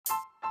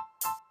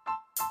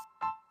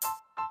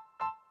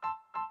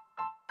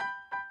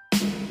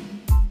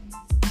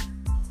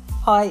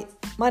Hi,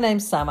 my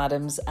name's Sam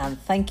Adams and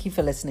thank you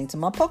for listening to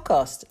my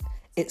podcast.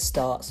 It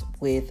starts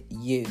with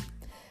you.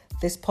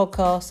 This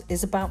podcast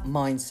is about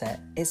mindset,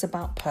 it's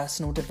about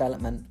personal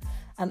development,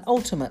 and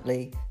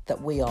ultimately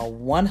that we are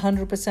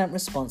 100%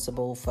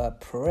 responsible for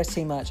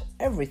pretty much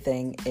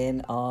everything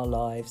in our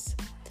lives.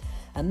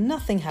 And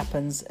nothing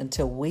happens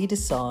until we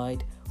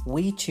decide,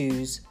 we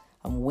choose,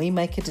 and we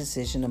make a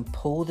decision and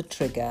pull the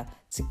trigger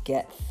to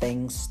get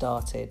things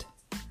started.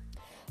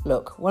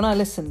 Look, when I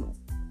listen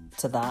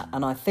to that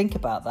and I think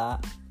about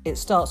that, it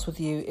starts with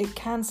you. It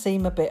can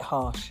seem a bit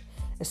harsh,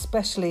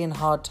 especially in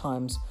hard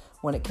times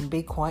when it can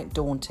be quite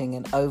daunting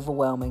and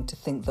overwhelming to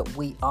think that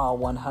we are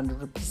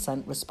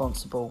 100%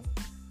 responsible.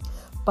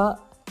 But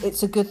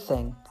it's a good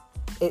thing.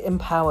 It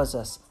empowers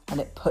us and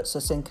it puts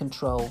us in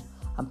control.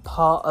 And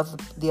part of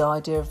the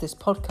idea of this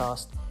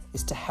podcast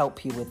is to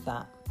help you with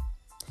that.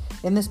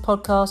 In this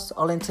podcast,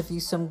 I'll interview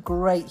some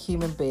great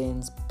human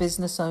beings,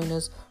 business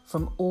owners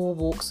from all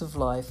walks of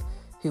life,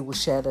 who will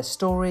share their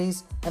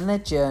stories and their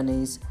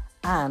journeys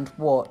and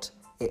what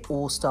it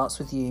all starts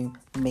with you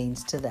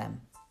means to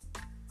them.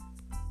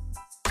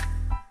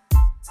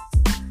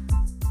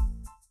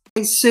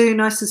 Hey Sue,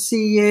 nice to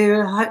see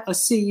you. I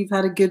see you've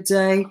had a good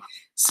day.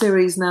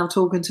 Siri's now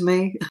talking to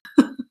me.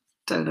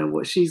 Don't know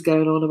what she's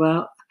going on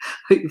about.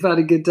 Hope you've had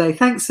a good day.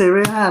 Thanks,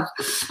 Siri. I have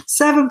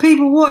 7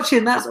 people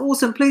watching. That's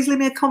awesome. Please leave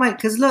me a comment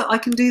because look, I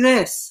can do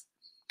this.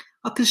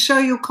 I can show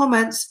your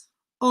comments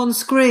on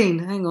screen.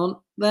 Hang on,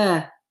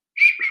 there.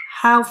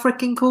 How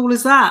freaking cool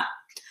is that?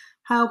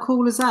 How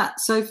cool is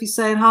that? Sophie's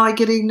saying, hi,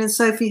 good evening,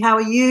 Sophie. How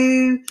are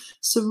you?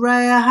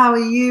 Soraya, how are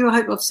you? I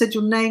hope I've said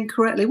your name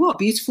correctly. What a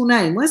beautiful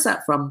name. Where's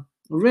that from?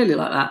 I really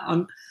like that.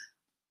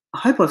 I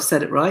hope I've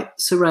said it right.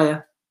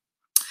 Soraya.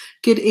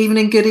 Good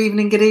evening, good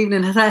evening, good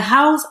evening.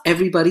 How's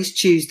everybody's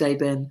Tuesday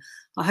been?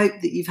 I hope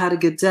that you've had a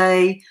good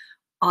day.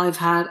 I've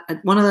had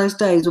one of those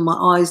days when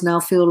my eyes now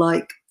feel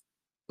like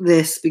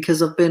this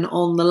because I've been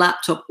on the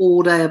laptop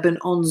all day. I've been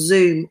on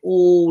Zoom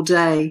all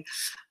day.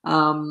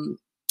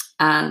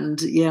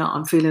 And yeah,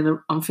 I'm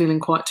feeling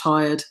quite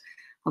tired.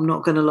 I'm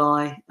not going to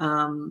lie.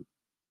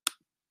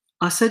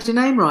 I said your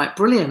name right.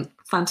 Brilliant.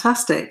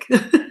 Fantastic.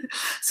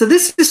 So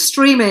this is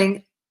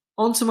streaming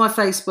onto my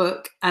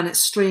Facebook and it's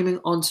streaming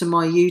onto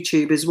my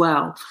YouTube as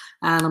well.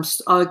 And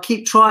I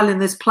keep trialing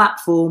this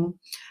platform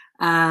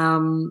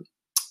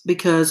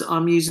because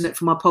I'm using it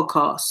for my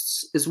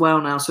podcasts as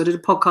well now. So I did a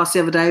podcast the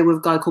other day with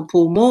a guy called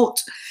Paul Mort,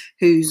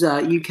 who's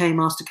UK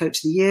Master Coach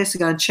of the Year. So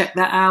go and check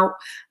that out.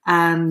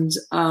 And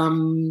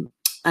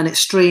it's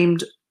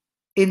streamed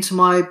into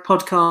my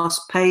podcast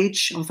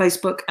page on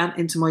Facebook and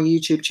into my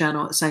YouTube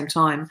channel at the same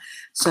time.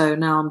 So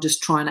now I'm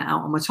just trying it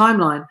out on my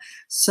timeline.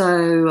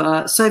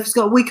 So Sophie's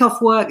got a week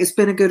off work. It's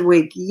been a good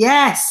week.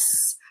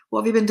 Yes.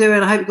 What have you been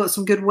doing? I hope you've got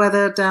some good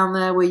weather down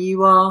there where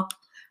you are.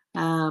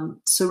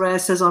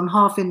 Soraya says, I'm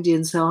half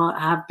Indian, so I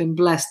have been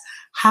blessed.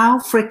 How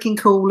freaking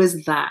cool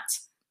is that?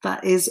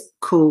 That is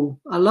cool.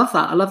 I love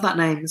that. I love that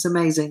name. It's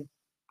amazing.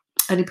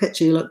 Any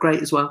picture, you look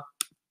great as well.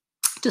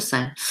 Just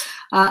saying.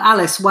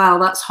 Alice, wow,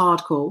 that's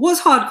hardcore.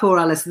 What's hardcore,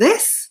 Alice?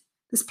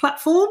 This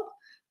platform?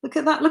 Look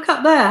at that. Look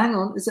up there. Hang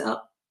on. Is it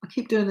up? I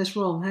keep doing this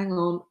wrong. Hang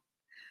on.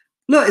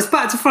 Look, it's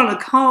back to front. I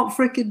can't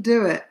freaking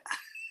do it.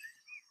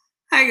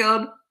 Hang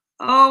on.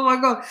 Oh, my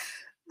God.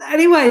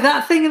 Anyway,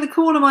 that thing in the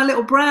corner, my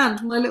little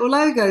brand, my little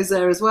logo's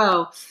there as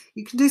well.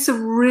 You can do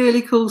some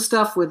really cool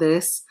stuff with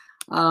this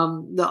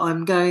that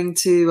I'm going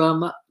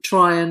to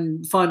try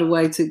and find a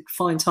way to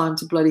find time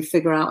to bloody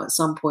figure out at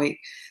some point,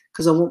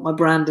 because I want my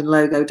brand and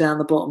logo down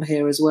the bottom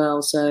here as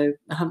well. So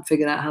I haven't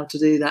figured out how to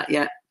do that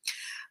yet.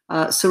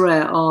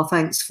 Soraya,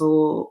 thanks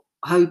for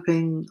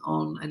hoping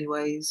on.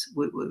 Anyways,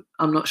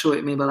 I'm not sure what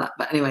you mean by that.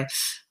 But anyway,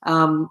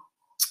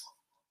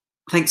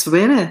 thanks for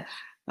being here.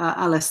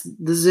 Alice,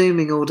 the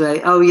Zooming all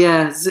day. Oh,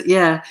 yeah.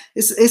 Yeah.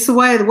 It's the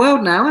way of the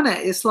world now, isn't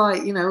it? It's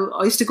like, you know,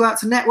 I used to go out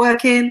to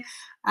networking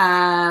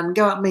and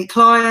go out and meet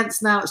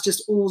clients. Now it's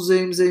just all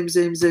Zoom, Zoom,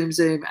 Zoom, Zoom,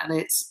 Zoom. And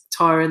it's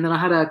tiring. Then I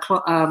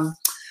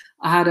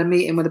had a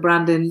meeting with a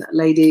branding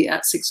lady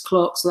at 6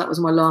 o'clock. So that was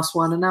my last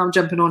one. And now I'm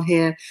jumping on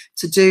here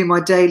to do my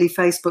daily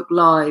Facebook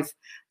Live.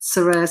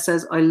 Soraya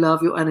says, I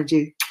love your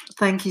energy.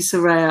 Thank you,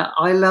 Soraya.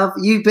 I love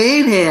you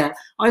being here.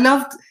 You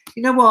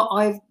know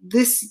what?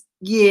 This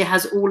year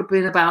has all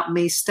been about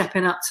me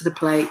stepping up to the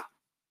plate,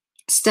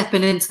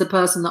 stepping into the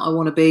person that I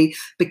want to be,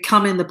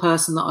 becoming the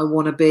person that I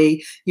want to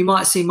be. You might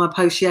have seen my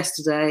post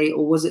yesterday,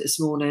 or was it this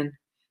morning?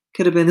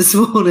 Could have been this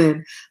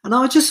morning. And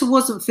I just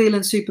wasn't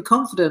feeling super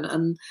confident.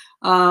 And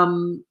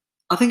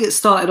I think it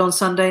started on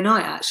Sunday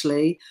night,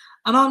 actually.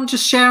 And I'm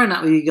just sharing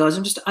that with you guys.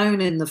 I'm just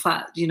owning the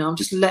fact, you know, I'm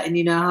just letting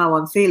you know how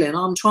I'm feeling.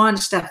 I'm trying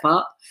to step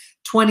up.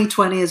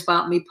 2020 is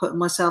about me putting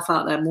myself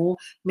out there more,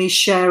 me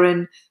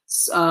sharing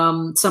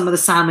some of the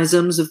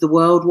Samisms of the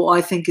world, what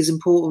I think is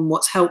important,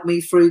 what's helped me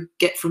through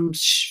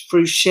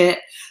shit,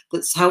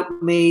 that's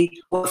helped me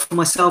work for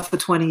myself for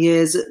 20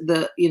 years,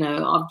 that, you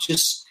know,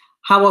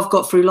 how I've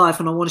got through life.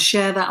 And I want to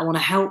share that. I want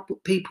to help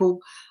people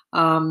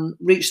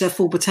reach their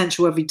full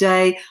potential every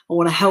day. I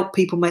want to help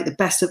people make the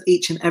best of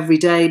each and every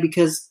day,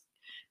 because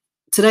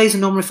today's a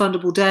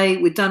non-refundable day.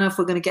 We don't know if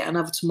we're going to get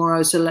another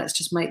tomorrow, so let's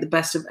just make the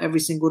best of every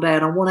single day.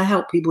 And I want to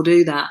help people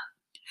do that.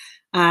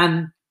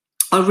 And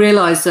I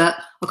realize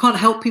that I can't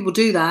help people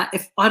do that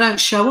if I don't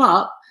show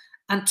up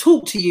and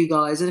talk to you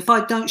guys. And if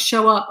I don't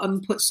show up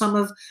and put some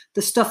of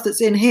the stuff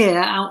that's in here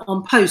out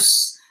on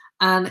posts,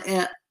 and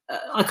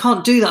I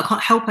can't do that. I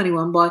can't help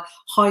anyone by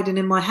hiding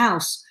in my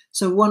house.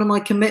 So one of my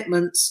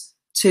commitments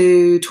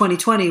to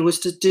 2020 was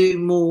to do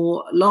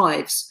more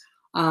lives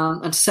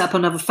and to set up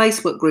another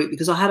Facebook group,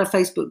 because I had a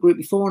Facebook group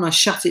before and I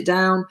shut it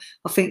down.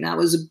 I think that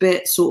was a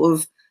bit sort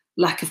of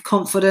lack of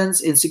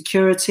confidence,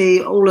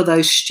 insecurity, all of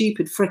those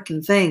stupid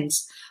freaking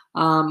things.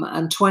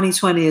 And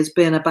 2020 has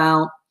been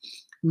about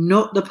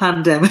not the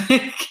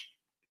pandemic,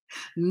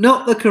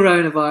 not the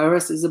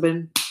coronavirus. It's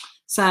been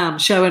Sam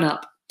showing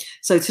up.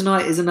 So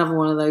tonight is another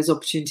one of those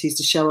opportunities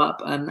to show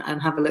up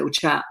and have a little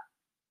chat.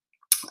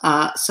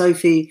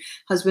 Sophie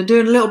has been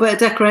doing a little bit of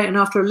decorating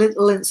after a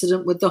little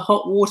incident with the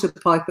hot water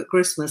pipe at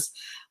Christmas.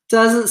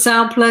 Doesn't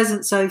sound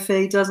pleasant,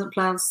 Sophie. Doesn't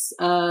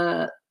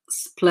sound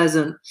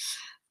pleasant.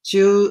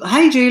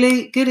 Hey,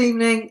 Julie. Good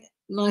evening.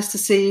 Nice to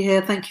see you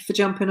here. Thank you for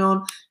jumping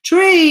on.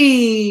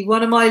 Tree,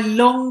 one of my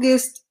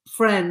longest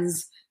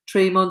friends,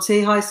 Tree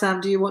Monty. Hi, Sam.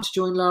 Do you want to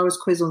join Lara's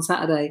quiz on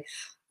Saturday?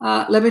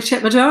 Let me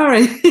check my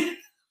diary.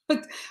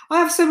 I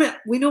have so many.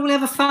 We normally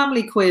have a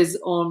family quiz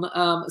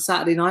on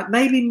Saturday night.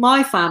 Maybe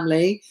my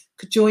family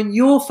could join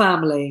your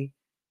family.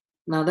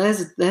 Now there's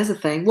a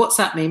thing.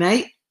 WhatsApp me,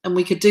 mate, and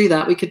we could do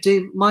that. We could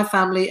do my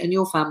family and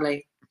your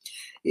family.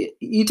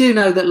 You do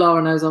know that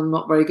Lara knows I'm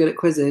not very good at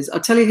quizzes. I'll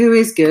tell you who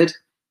is good.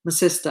 My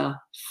sister,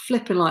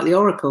 flipping like the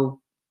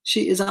oracle.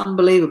 She is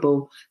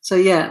unbelievable. So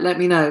yeah, let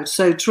me know.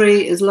 So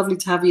Tree, it's lovely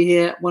to have you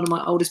here. One of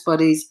my oldest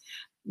buddies.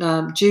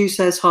 Jew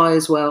says hi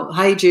as well.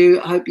 Hey Jew,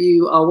 I hope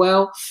you are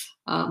well.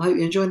 I hope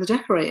you're enjoying the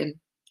decorating.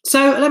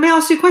 So let me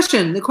ask you a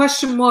question. The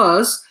question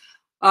was,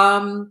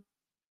 what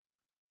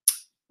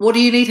do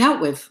you need help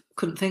with?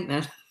 Couldn't think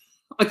then.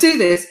 I do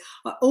this.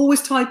 I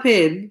always type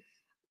in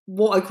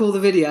what I call the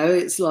video.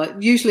 It's like,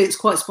 usually it's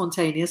quite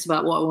spontaneous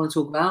about what I want to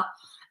talk about.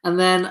 And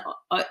then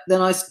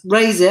I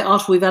raise it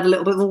after we've had a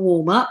little bit of a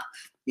warm up,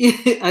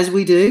 as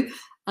we do.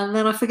 And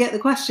then I forget the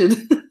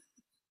question.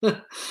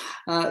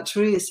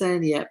 Tree is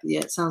saying, yep,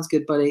 yeah, it sounds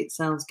good, buddy. It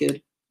sounds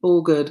good.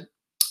 All good.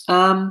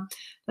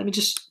 Let me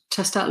just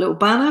test out a little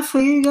banner for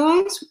you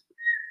guys.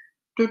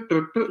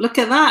 Look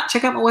at that.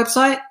 Check out my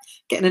website.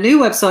 Getting a new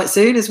website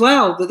soon as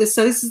well. But this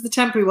is the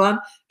temporary one.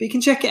 But you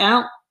can check it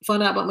out.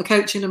 Find out about my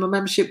coaching and my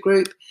membership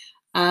group.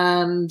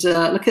 And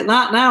look at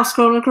that now,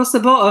 scrolling across the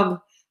bottom.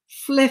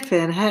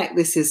 Flipping heck,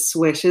 this is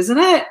swish, isn't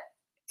it?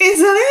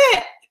 Isn't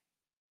it?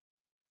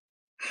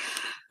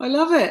 I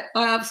love it.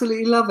 I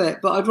absolutely love it.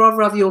 But I'd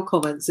rather have your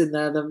comments in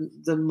there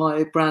than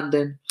my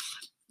branding.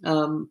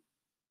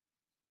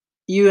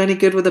 You any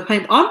good with a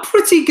paint? I'm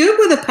pretty good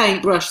with a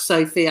paintbrush,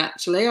 Sophie,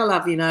 actually. I'll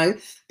have you know,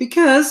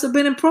 because I've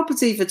been in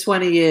property for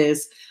 20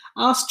 years.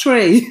 Ask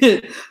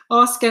Tree.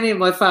 Ask any of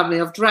my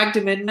family. I've dragged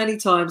him in many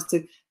times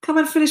to come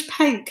and finish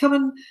paint. Come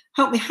and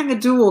help me hang a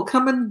door.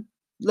 Come and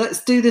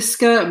let's do this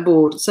skirting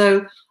board.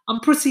 So I'm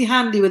pretty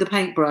handy with a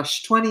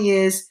paintbrush. 20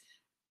 years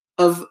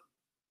of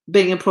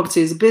being in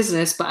property as a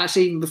business, but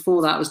actually even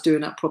before that I was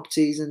doing up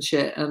properties and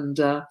shit. And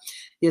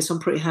yes, I'm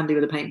pretty handy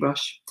with a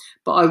paintbrush.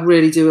 But I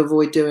really do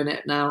avoid doing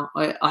it now.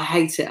 I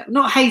hate it.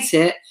 Not hate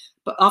it,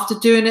 but after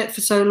doing it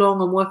for so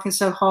long and working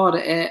so hard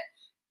at it,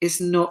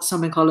 it's not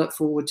something I look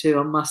forward to.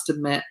 I must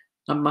admit.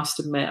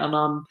 And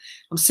I'm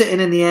sitting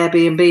in the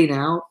Airbnb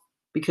now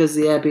because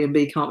the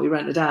Airbnb can't be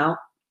rented out.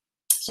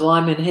 So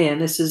I'm in here,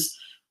 and this is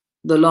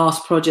the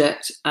last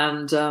project.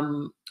 And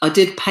I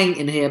did paint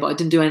in here, but I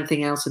didn't do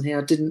anything else in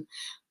here.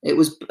 It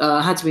was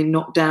had to be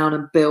knocked down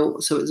and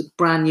built, so it was a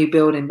brand new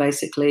building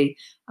basically,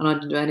 and I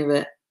didn't do any of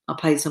it. I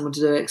paid someone to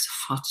do it because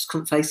I just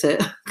couldn't face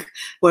it.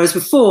 Whereas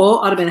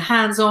before, I'd have been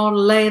hands-on,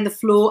 laying the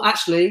floor.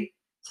 Actually,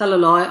 tell a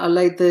lie,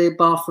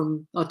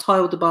 I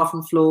tiled the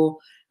bathroom floor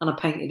and I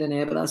painted in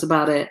here, but that's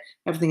about it.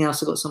 Everything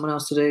else I've got someone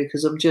else to do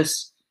because I'm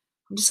just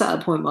at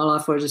a point in my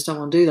life where I just don't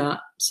want to do that.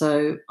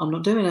 So I'm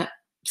not doing it.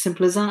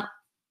 Simple as that.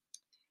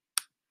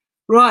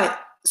 Right.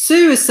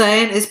 Sue is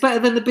saying it's better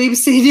than the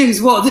BBC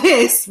News. What,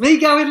 this? Me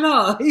going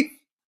live?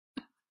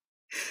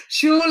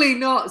 Surely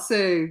not,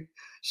 Sue.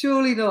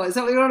 Surely not. Is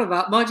that what you're on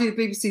about? Mind you, the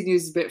BBC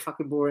News is a bit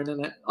fucking boring,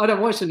 isn't it? I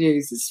don't watch the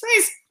news. It's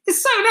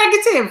so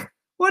negative.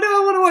 Why do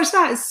I want to watch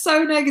that? It's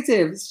so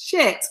negative. It's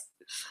shit.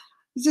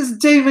 It's just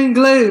doom and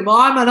gloom.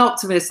 I'm an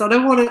optimist. I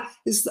don't want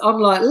to. I'm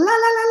like, la, la,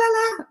 la, la,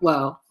 la.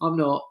 Well, I'm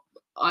not.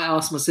 I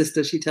ask my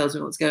sister. She tells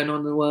me what's going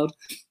on in the world.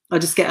 I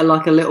just get a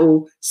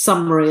little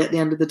summary at the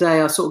end of the day.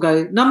 I sort of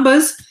go,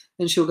 numbers.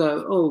 And she'll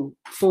go, oh,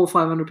 400 or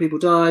 500 people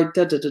died.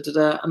 Da, da, da, da,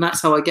 da. And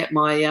that's how I get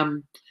my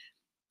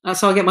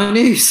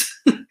news.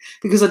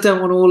 Because I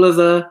don't want all of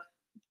the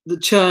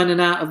churning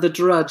out of the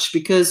drudge,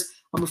 because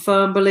I'm a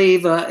firm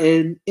believer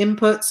in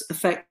inputs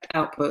affect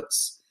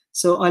outputs.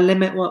 So I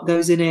limit what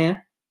goes in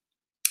here.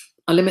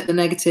 I limit the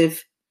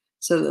negative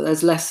so that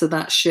there's less of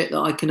that shit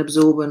that I can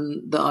absorb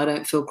and that I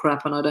don't feel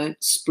crap and I don't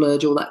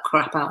splurge all that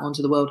crap out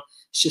onto the world.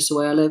 It's just the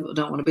way I live. I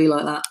don't want to be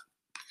like that.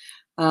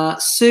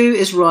 Sue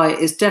is right.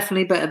 It's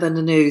definitely better than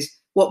the news.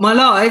 What, my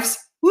lives?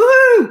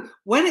 Woohoo!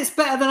 When it's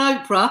better than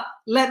Oprah,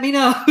 let me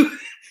know.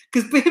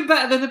 Because being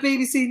better than the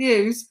BBC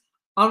News,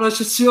 I'm not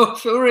sure I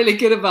feel really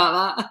good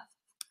about that.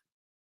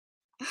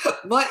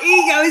 My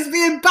ego is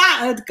being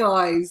battered,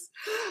 guys.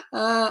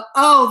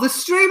 Oh, the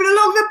streaming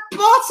along the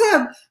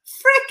bottom.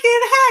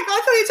 Freaking heck.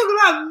 I thought you were talking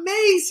about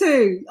me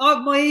too. Oh,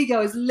 my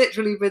ego has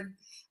literally been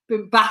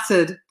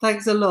battered.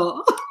 Thanks a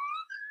lot.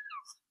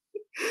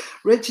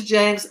 Richard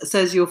James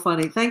says you're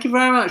funny. Thank you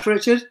very much,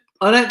 Richard.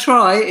 I don't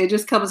try. It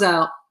just comes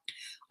out.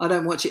 I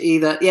don't watch it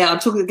either. Yeah, I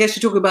guess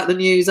you're talking about the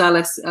news,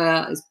 Alice.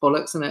 It's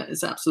bollocks, isn't it?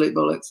 It's absolute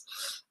bollocks.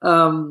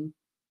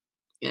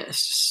 Yeah,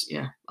 it's just,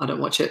 yeah, I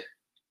don't watch it.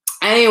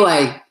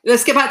 Anyway,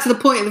 let's get back to the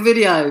point of the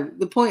video.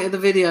 The point of the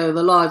video,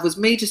 the live, was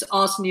me just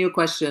asking you a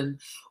question.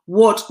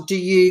 What do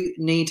you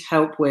need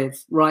help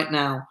with right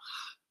now?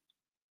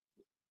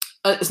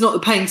 It's not the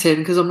painting,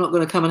 because I'm not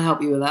going to come and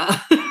help you with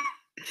that.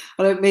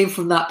 I don't mean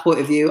from that point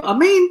of view. I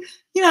mean,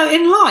 you know,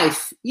 in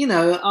life, you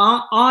know,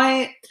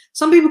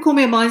 some people call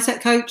me a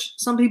mindset coach.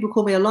 Some people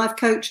call me a life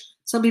coach.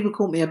 Some people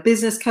call me a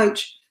business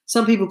coach.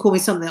 Some people call me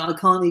something I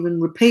can't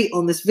even repeat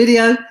on this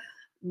video.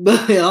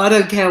 But I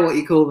don't care what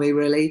you call me,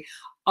 really.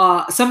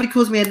 Somebody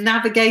calls me a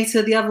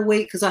navigator the other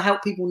week because I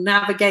help people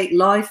navigate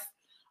life.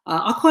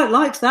 I quite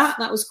liked that.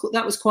 That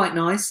was quite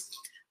nice.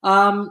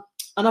 And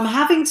I'm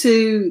having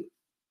to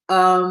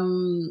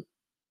kind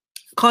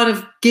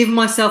of give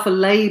myself a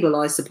label,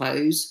 I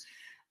suppose.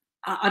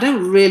 I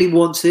don't really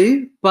want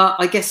to, but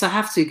I guess I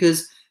have to,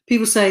 because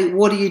people say,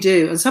 what do you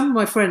do? And some of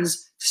my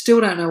friends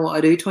still don't know what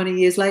I do 20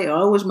 years later. I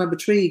always remember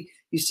Tree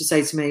used to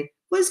say to me,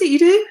 what is it you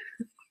do?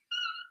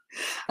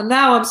 And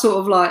now I'm sort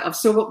of like, I've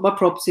still got my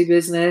property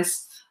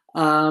business.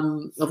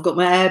 I've got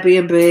my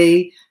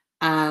Airbnb,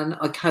 and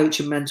I coach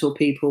and mentor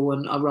people,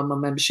 and I run my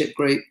membership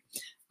group.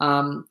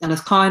 And I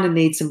kind of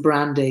need some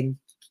branding.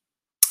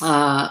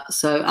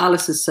 So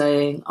Alice is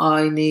saying,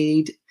 I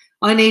need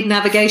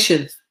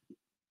navigation.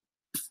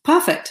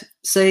 Perfect.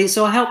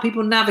 So I help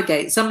people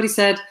navigate. Somebody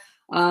said,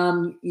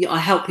 I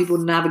help people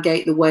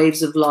navigate the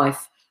waves of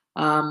life.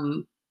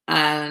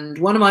 And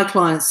one of my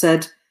clients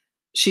said,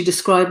 she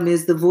described me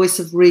as the voice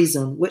of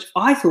reason, which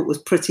I thought was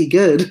pretty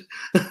good.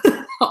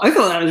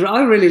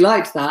 I really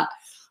liked that.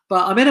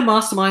 But I'm in a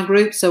mastermind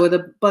group, so with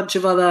a bunch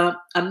of other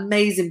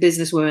amazing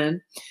businesswomen,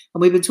 and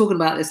we've been talking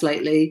about this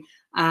lately.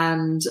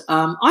 And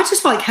I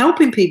just like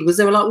helping people, because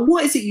they were like,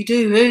 what is it you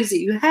do? Who is it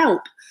you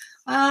help?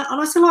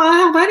 And I said, well, I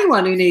help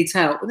anyone who needs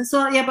help. And it's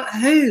like, yeah, but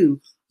who?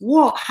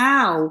 What?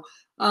 How?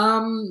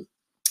 And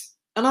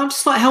I'm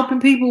just like helping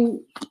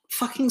people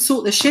fucking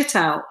sort the shit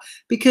out.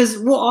 Because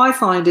what I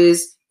find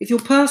is, if your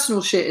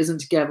personal shit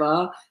isn't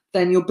together,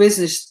 then your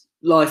business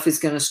life is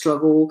going to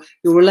struggle.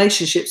 Your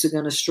relationships are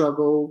going to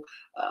struggle.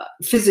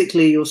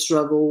 Physically, you'll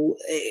struggle.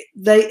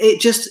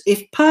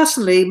 If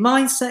personally,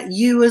 mindset,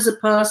 you as a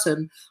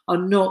person are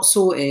not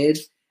sorted,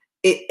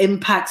 it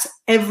impacts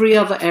every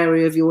other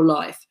area of your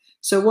life.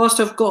 So whilst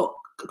I've got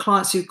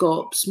clients who've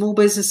got small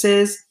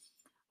businesses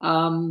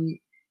and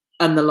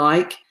the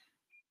like,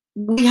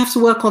 we have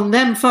to work on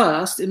them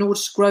first in order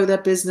to grow their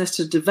business,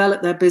 to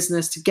develop their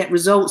business, to get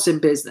results in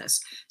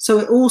business. So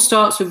it all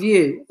starts with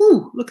you.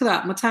 Ooh, look at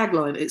that, my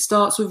tagline. It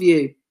starts with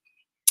you.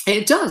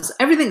 It does.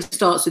 Everything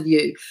starts with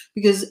you,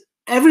 because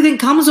everything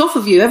comes off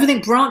of you.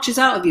 Everything branches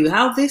out of you.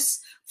 How this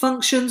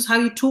functions, how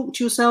you talk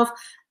to yourself,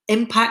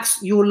 impacts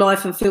your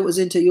life and filters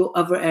into your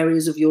other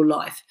areas of your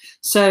life.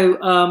 So,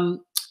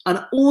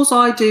 and all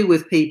I do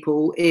with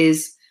people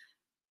is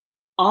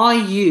I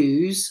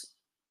use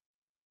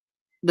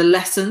the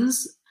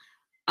lessons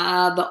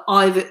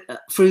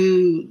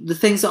through the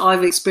things that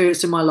I've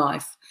experienced in my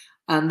life,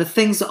 and the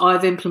things that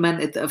I've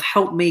implemented that have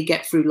helped me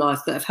get through life,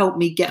 that have helped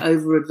me get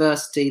over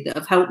adversity, that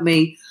have helped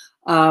me,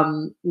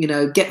 you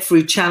know, get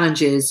through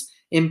challenges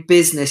in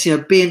business. You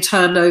know, being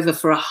turned over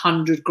for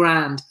 100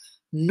 grand,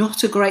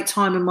 not a great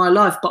time in my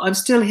life, but I'm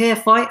still here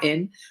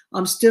fighting.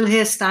 I'm still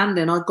here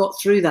standing. I got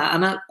through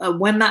that, and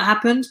when that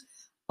happened,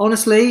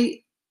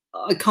 honestly,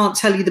 I can't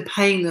tell you the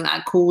pain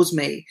that caused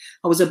me.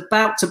 I was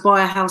about to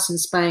buy a house in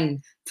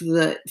Spain for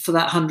that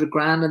 100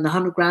 grand, and the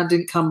 100 grand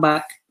didn't come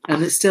back,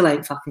 and it still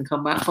ain't fucking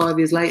come back 5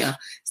 years later.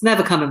 It's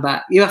never coming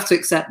back. You have to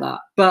accept that.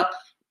 But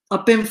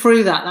I've been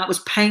through that. That was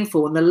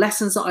painful. And the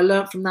lessons that I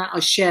learned from that, I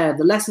share.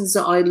 The lessons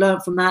that I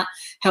learned from that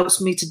helps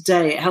me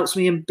today. It helps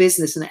me in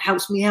business, and it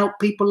helps me help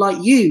people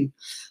like you.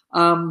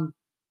 You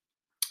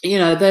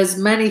know, there's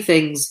many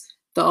things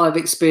that I've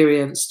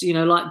experienced, you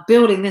know, like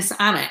building this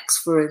annex,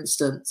 for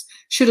instance,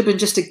 should have been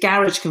just a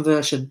garage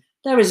conversion.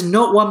 There is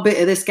not one bit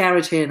of this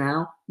garage here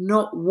now,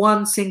 not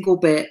one single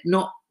bit,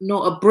 not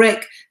a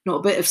brick, not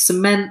a bit of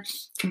cement,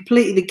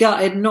 completely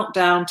gutted, knocked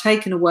down,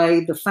 taken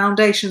away, the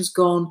foundation's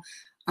gone,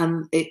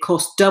 and it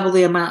cost double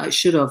the amount it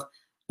should have.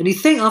 And you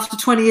think after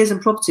 20 years in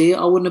property,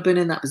 I wouldn't have been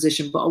in that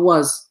position, but I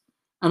was.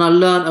 And I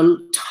learned a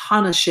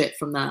ton of shit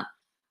from that.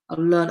 I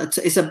learned,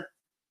 it's a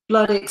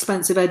bloody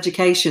expensive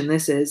education,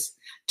 this is.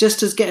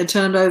 Just as getting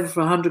turned over for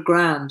 100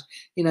 grand.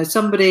 You know,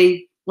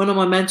 somebody, one of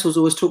my mentors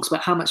always talks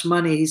about how much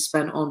money he's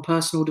spent on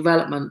personal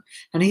development,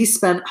 and he's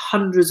spent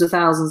hundreds of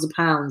thousands of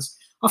pounds.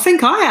 I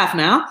think I have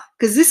now,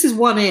 because this is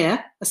one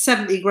year, a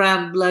 70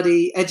 grand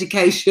bloody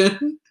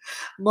education,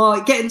 my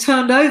getting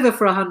turned over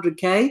for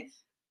 100k.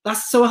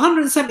 That's so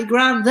 170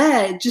 grand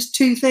there, just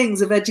 2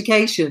 things of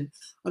education,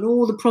 and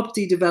all the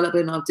property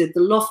development I did,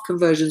 the loft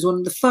conversions. One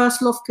of the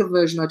first loft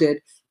conversion I did,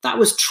 that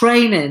was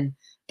training.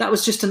 That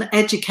was just an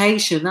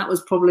education. That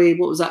was probably,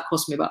 what was that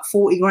cost me? About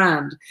 40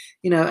 grand,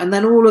 you know, and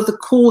then all of the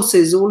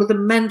courses, all of the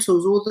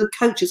mentors, all the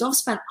coaches. I've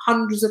spent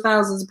hundreds of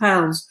thousands of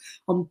pounds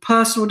on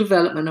personal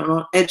development and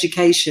on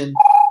education.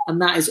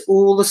 And that is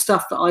all the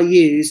stuff that I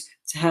use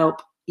to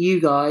help you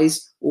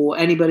guys or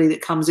anybody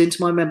that comes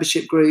into my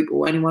membership group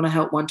or anyone I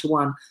help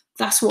one-to-one.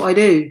 That's what I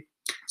do.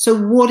 So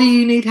what do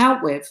you need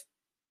help with?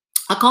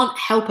 I can't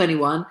help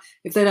anyone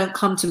if they don't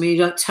come to me,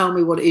 don't tell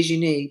me what it is you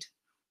need.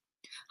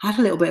 I had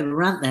a little bit of a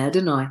rant there,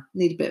 didn't I?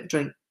 Need a bit of a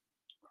drink.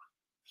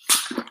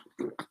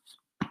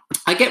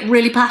 I get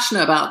really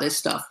passionate about this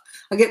stuff.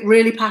 I get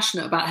really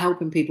passionate about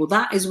helping people.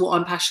 That is what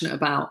I'm passionate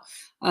about.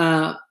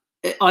 I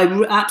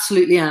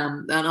absolutely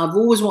am. And I've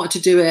always wanted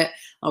to do it.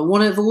 I've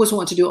always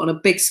wanted to do it on a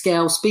big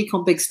scale, speak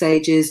on big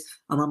stages,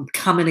 and I'm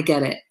coming to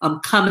get it. I'm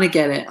coming to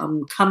get it.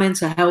 I'm coming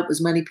to help as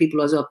many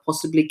people as I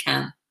possibly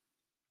can.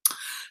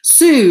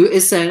 Sue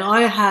is saying,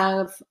 I've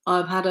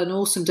had an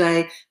awesome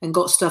day and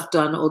got stuff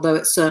done, although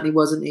it certainly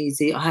wasn't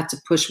easy. I had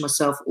to push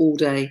myself all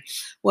day.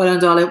 Well done,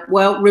 darling.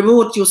 Well,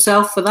 reward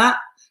yourself for that.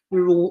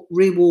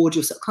 Reward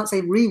yourself. I can't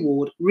say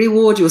reward.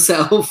 Reward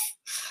yourself.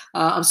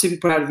 I'm super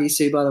proud of you,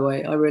 Sue, by the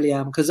way. I really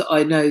am, because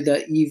I know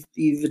that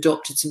you've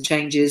adopted some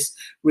changes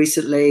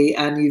recently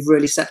and you've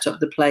really stepped up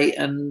the plate.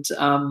 And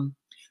I'm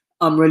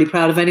really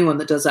proud of anyone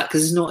that does that,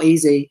 because it's not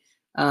easy.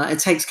 It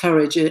takes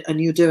courage, and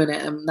you're doing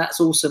it, and that's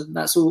awesome.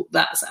 That's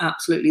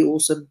absolutely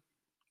awesome.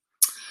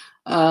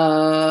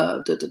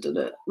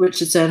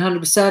 Richard saying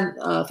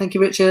 100%. Thank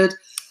you, Richard.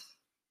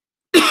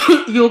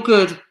 You're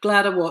good.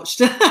 Glad I watched.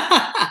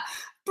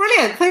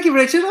 Brilliant. Thank you,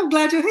 Richard. I'm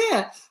glad you're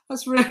here.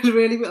 That's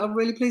I'm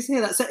really pleased to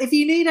hear that. So if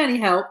you need any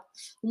help,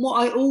 what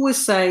I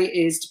always say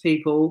is to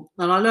people,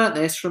 and I learned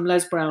this from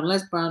Les Brown.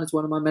 Les Brown is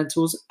one of my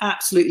mentors,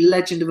 absolute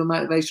legend of a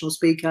motivational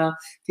speaker.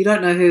 If you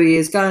don't know who he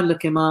is, go and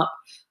look him up.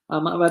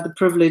 I've had the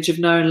privilege of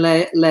knowing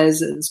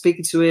Les and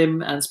speaking to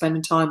him and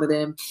spending time with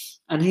him.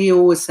 And he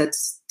always said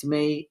to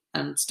me,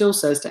 and still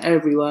says to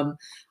everyone,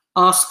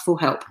 ask for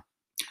help.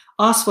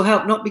 Ask for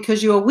help, not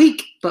because you are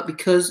weak, but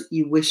because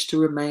you wish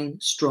to remain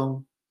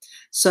strong.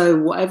 So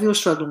whatever you're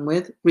struggling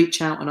with,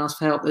 reach out and ask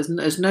for help.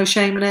 There's no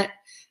shame in it.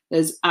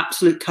 There's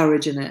absolute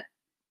courage in it.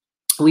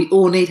 We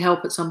all need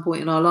help at some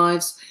point in our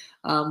lives.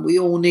 We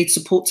all need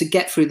support to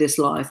get through this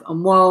life.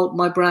 And while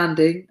my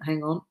branding,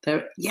 hang on,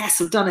 there, yes,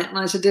 I've done it, and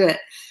I should do it.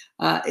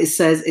 It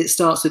says it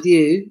starts with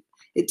you.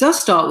 It does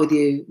start with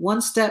you.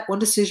 One step, one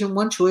decision,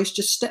 one choice.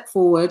 Just step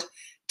forward.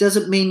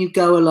 Doesn't mean you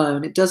go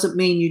alone. It doesn't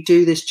mean you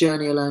do this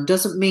journey alone.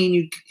 Doesn't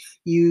mean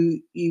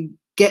you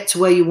get to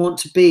where you want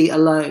to be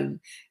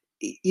alone.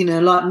 You know,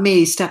 like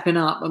me stepping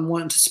up and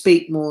wanting to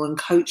speak more and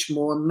coach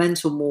more and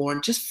mentor more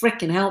and just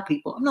freaking help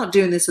people. I'm not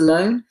doing this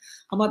alone.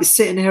 I might be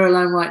sitting here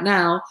alone right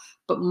now,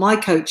 but my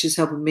coach is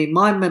helping me.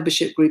 My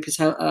membership group is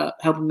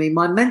helping me.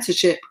 My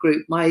mentorship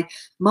group, my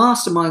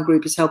mastermind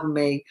group is helping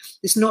me.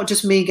 It's not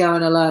just me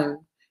going alone.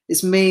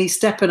 It's me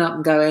stepping up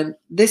and going,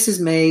 this is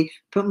me,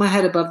 put my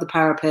head above the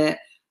parapet,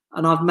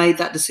 and I've made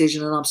that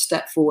decision and I've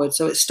stepped forward.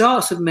 So it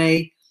starts with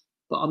me,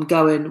 but I'm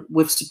going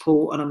with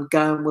support and I'm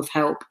going with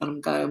help and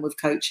I'm going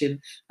with coaching.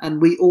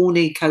 And we all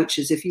need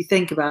coaches. If you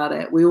think about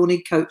it, we all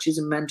need coaches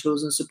and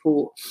mentors and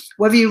support,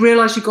 whether you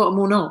realize you got them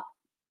or not.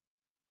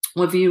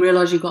 Whether you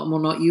realize you got them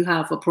or not, you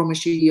have. I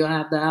promise you, you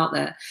have. They're out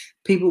there.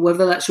 People,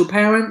 whether that's your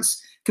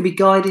parents, could be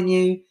guiding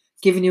you,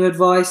 giving you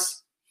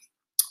advice.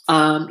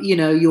 You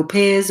know, your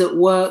peers at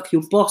work,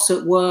 your boss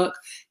at work,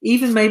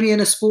 even maybe in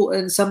a sport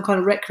and some kind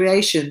of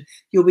recreation,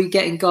 you'll be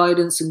getting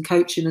guidance and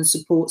coaching and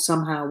support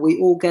somehow. We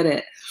all get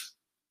it.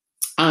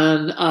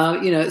 And,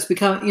 you know, it's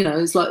become, you know,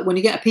 it's like when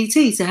you get a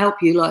PT to help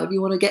you, like if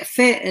you want to get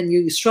fit and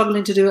you're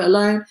struggling to do it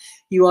alone,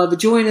 you either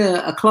join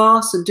a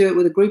class and do it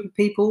with a group of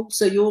people.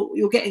 So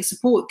you're getting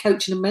support,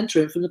 coaching and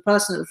mentoring from the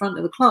person at the front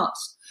of the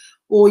class,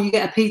 or you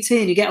get a PT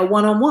and you get a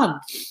one-on-one.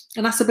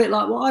 And that's a bit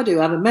like what I do.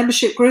 I have a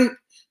membership group.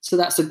 So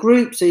that's a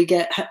group. So you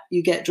get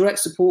direct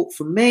support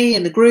from me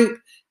and the group,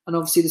 and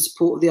obviously the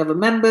support of the other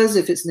members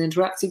if it's an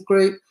interactive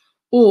group,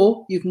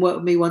 or you can work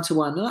with me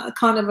one-to-one. And that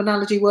kind of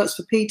analogy works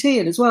for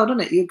PTing as well,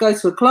 doesn't it? You go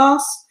to a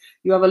class,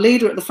 you have a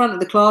leader at the front of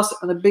the class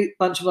and a big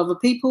bunch of other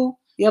people.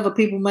 The other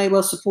people may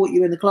well support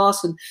you in the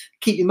class and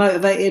keep you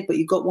motivated, but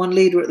you've got one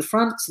leader at the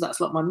front. So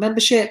that's like my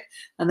membership.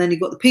 And then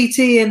you've got the PT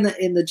in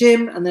the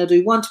gym, and they'll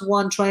do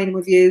one-to-one training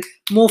with you,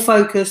 more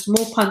focused,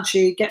 more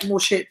punchy, get more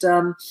shit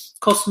done,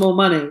 costs more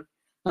money.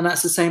 And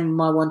that's the same with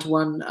my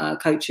one-to-one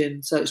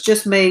coaching. So it's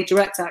just me,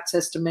 direct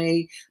access to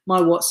me, my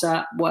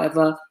WhatsApp,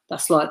 whatever.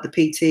 That's like the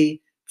PT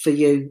for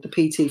you, the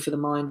PT for the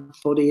mind,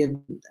 body, and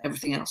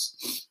everything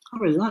else. I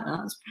really like that.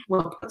 That's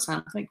well put,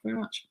 Sam. Thank you very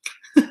much.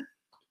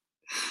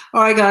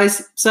 All right,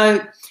 guys.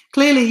 So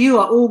clearly you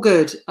are all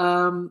good.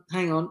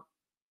 Hang on.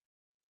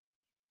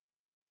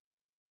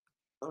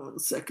 1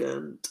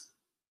 second.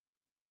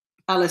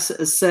 Alice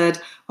has said,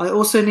 I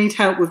also need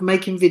help with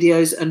making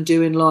videos and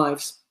doing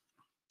lives.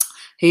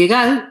 Here you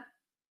go.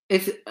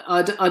 If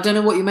I don't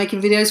know what you're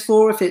making videos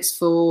for, if it's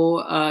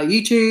for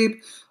YouTube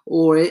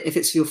or if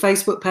it's for your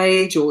Facebook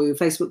page or your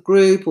Facebook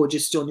group or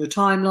just on your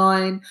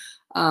timeline,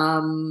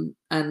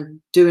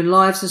 and doing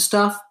lives and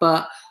stuff.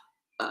 But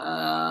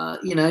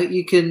you know,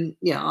 you can,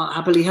 I'll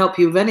happily help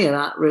you with any of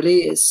that.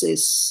 Really, it's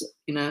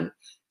you know,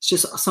 it's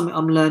just something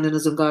I'm learning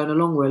as I'm going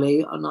along,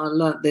 really. And I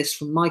learnt this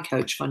from my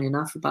coach, funny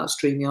enough, about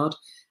StreamYard,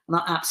 and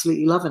I'm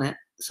absolutely loving it.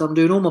 So I'm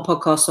doing all my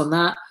podcasts on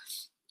that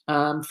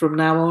from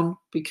now on,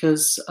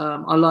 because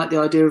I like the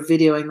idea of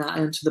videoing that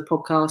into the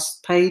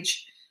podcast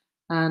page,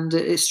 and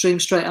it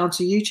streams straight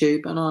onto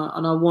YouTube. And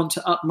I want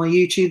to up my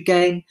YouTube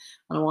game,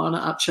 and I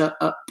want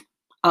to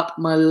up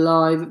my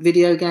live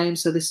video game.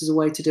 So this is a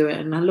way to do it.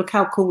 And look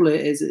how cool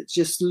it is. It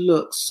just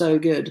looks so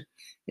good.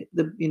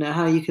 You know,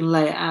 how you can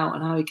lay it out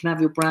and how you can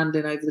have your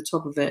branding over the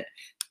top of it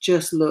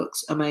just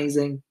looks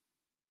amazing.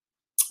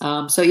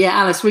 So yeah,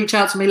 Alice, reach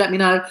out to me, let me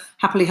know.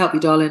 Happily help you,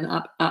 darling.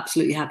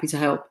 Absolutely happy to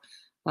help.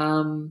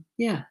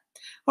 Yeah.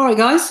 All right,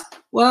 guys.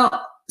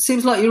 Well,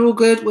 seems like you're all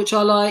good, which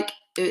I like.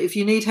 If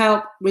you need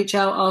help, reach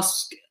out,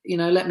 ask,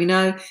 let me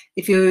know.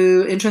 If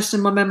you're interested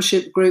in my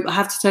membership group, I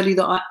have to tell you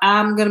that I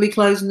am going to be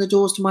closing the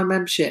doors to my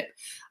membership.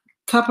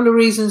 Couple of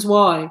reasons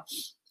why.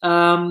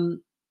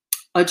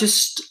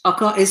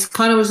 It's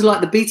kind of was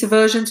like the beta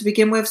version to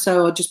begin with,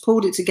 so I just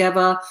pulled it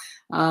together.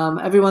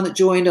 Everyone that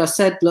joined, I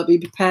said, look, be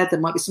prepared. There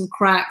might be some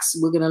cracks.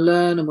 We're going to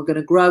learn and we're going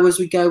to grow as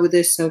we go with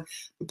this. So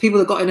the people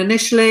that got in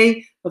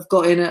initially have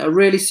got in at a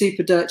really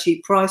super dirt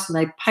cheap price, and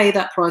they pay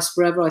that price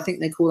forever. I think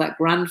they call that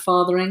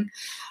grandfathering.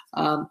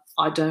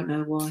 I don't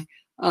know why.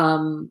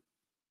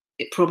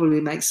 It probably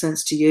makes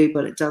sense to you,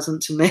 but it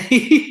doesn't to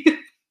me.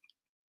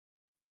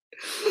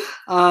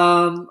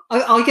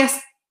 I guess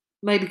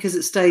maybe because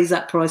it stays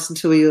that price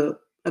until you're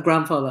a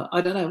grandfather.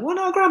 I don't know. Why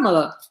not a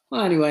grandmother?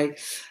 Well, anyway.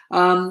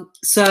 The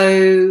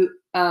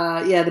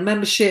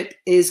membership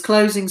is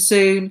closing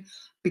soon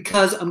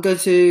because I'm going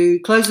to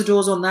close the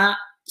doors on that.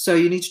 So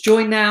you need to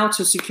join now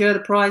to secure the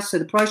price. So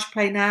the price you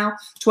pay now,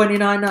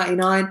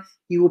 $29.99.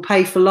 You will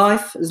pay for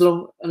life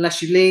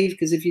unless you leave,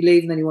 because if you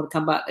leave and then you want to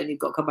come back, then you've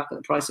got to come back at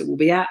the price it will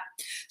be at.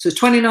 So it's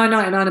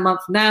 $29.99 a month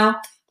now.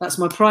 That's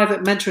my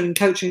private mentoring and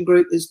coaching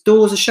group. Its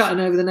doors are shutting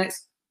over the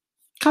next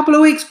couple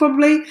of weeks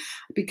probably,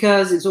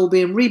 because it's all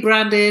being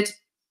rebranded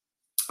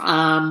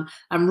and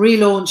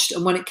relaunched.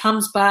 And when it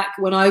comes back,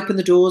 when I open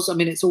the doors, I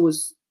mean, it's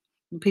always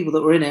the people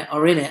that were in it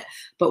are in it.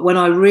 But when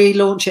I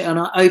relaunch it and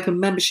I open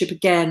membership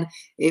again,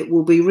 it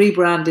will be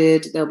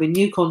rebranded. There'll be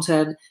new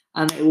content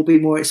and it will be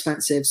more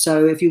expensive.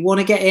 So if you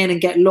want to get in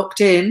and get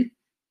locked in,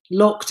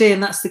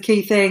 that's the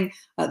key thing,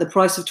 at the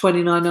price of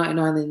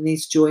 $29.99, then you need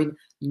to join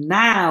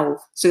now.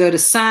 So go to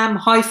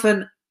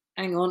sam-adams.com/,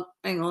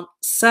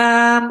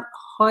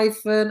 I've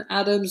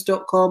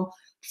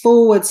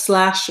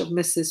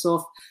missed this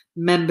off,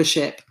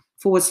 membership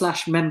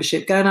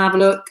 /membership. Go and have a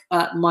look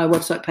at my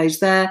website page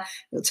there.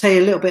 It'll tell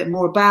you a little bit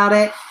more about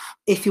it.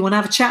 If you want to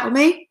have a chat with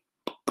me,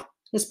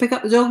 let's pick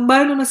up the dog and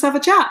bone and let's have a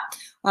chat.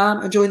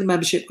 And join the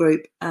membership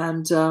group,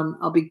 and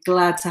I'll be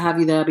glad to have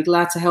you there. I'll be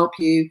glad to help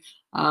you.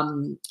 I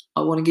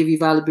want to give you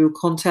valuable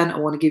content. I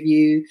want to give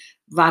you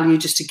value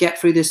just to get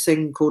through this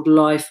thing called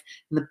life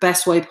in the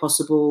best way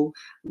possible.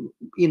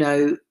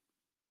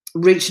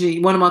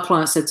 Reaching, one of my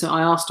clients said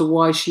I asked her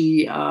why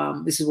she,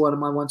 this is one of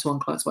my one-to-one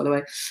clients, by the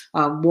way,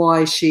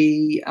 why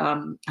she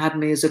had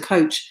me as a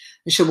coach.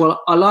 And she said,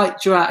 well, I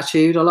liked your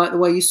attitude. I like the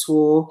way you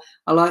swore.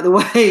 I like the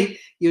way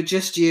you're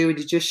just you and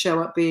you just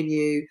show up being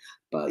you,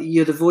 but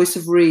you're the voice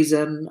of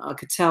reason. I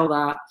could tell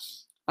that.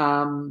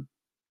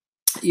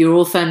 You're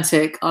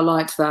authentic. I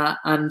liked that.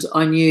 And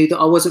I knew that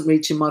I wasn't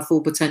reaching my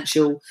full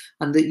potential,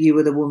 and that you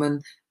were the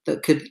woman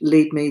that could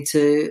lead me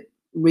to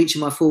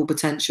reaching my full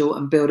potential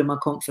and building my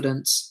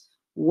confidence.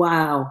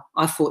 Wow.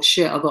 I thought,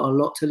 shit, I've got a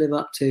lot to live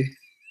up to.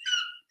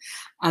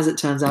 As it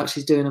turns out,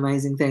 she's doing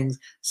amazing things.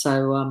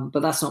 So,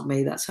 but that's not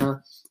me. That's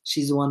her.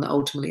 She's the one that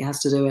ultimately has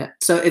to do it.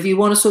 So if you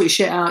want to sort your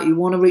shit out, you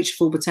want to reach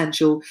full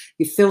potential,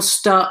 you feel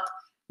stuck,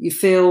 you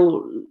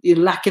feel you're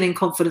lacking in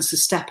confidence to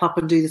step up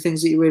and do the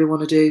things that you really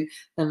want to do,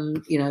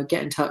 then,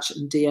 get in touch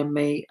and DM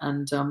me,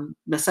 and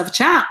let's have a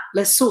chat.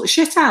 Let's sort the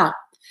shit out,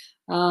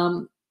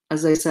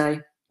 as they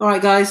say. All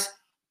right, guys.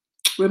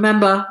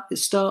 Remember, it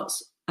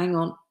starts. Hang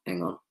on.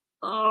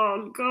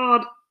 Oh,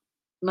 God.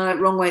 No,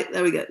 wrong way.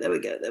 There we go.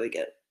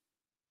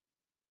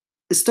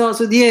 It starts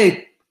with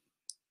you.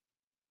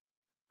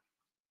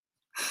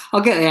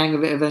 I'll get the hang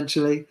of it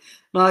eventually.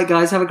 All right,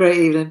 guys. Have a great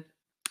evening.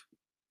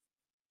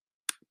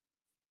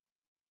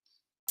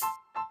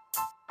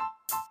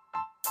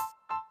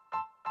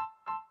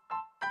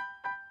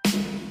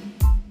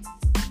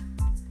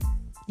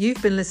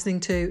 You've been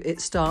listening to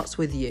It Starts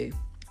With You.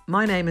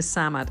 My name is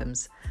Sam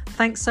Adams.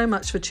 Thanks so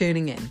much for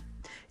tuning in.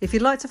 If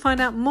you'd like to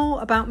find out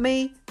more about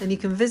me, then you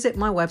can visit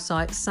my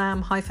website,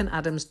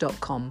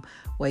 sam-adams.com,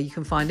 where you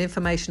can find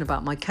information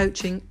about my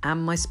coaching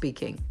and my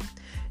speaking.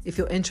 If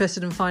you're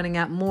interested in finding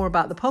out more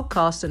about the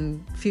podcast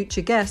and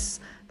future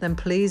guests, then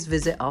please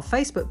visit our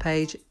Facebook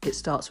page, It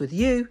Starts With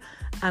You,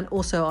 and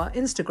also our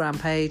Instagram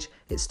page,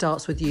 It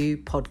Starts With You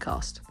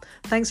Podcast.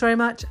 Thanks very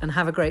much and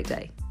have a great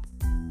day.